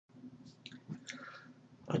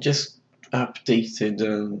I just updated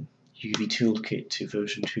UV Toolkit to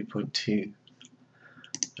version 2.2.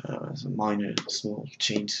 Some minor small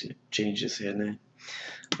changes here and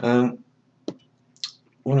there.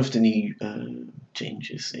 One of the new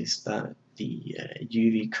changes is that the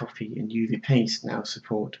UV copy and UV paste now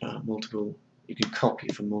support multiple. You can copy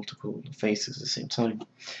from multiple faces at the same time.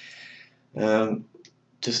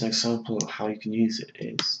 Just an example of how you can use it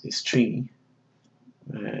is this tree,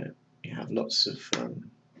 where you have lots of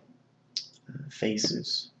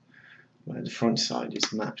faces, where the front side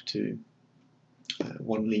is mapped to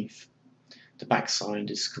one leaf. The back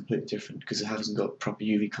side is completely different because it hasn't got proper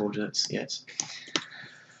UV coordinates yet.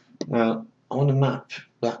 Now, I want to map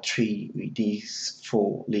that tree with these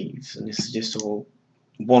 4 leaves, and this is just all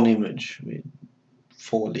one image with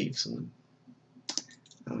 4 leaves on them.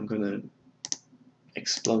 I'm going to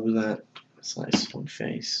explode that, so that's one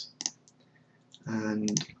face,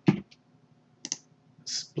 and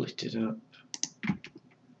split it up.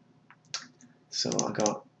 So I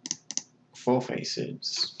got 4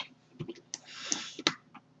 faces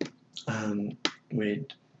with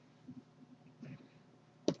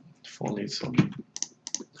 4 leaves on them.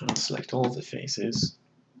 I'll select all the faces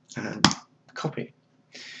and copy.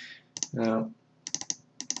 Now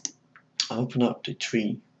I open up the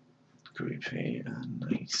tree group here and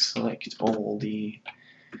I select all the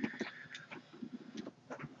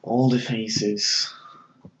faces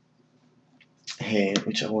here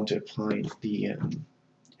which I want to apply the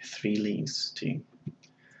 3 leaves to.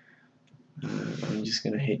 I'm just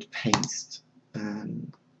going to hit paste,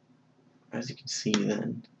 and as you can see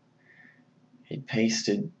then it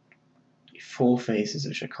pasted 4 faces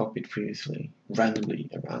which I copied previously randomly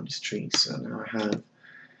around this tree. So now I have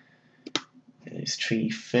this tree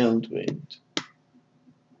filled with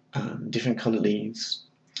different color leaves,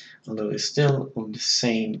 although it's still on the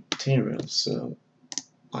same material, so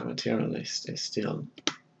my material list is still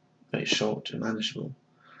very short and manageable.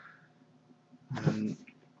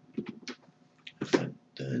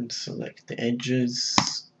 Then select the edges,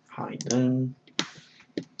 hide them,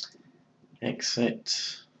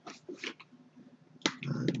 exit,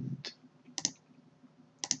 and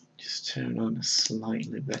just turn on a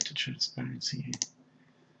slightly better transparency here.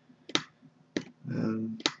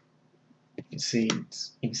 You can see it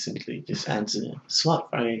instantly just adds a slight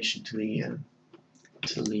variation to the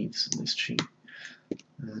leaves in this tree.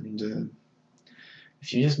 And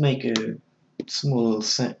if you just make a small little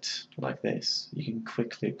set like this, you can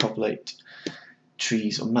quickly populate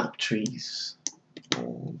trees or map trees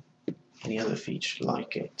or any other feature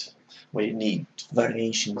like it where you need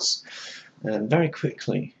variations very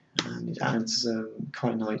quickly, and it adds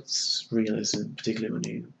quite nice realism, particularly when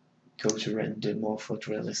you go to render more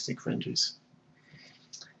photorealistic renders.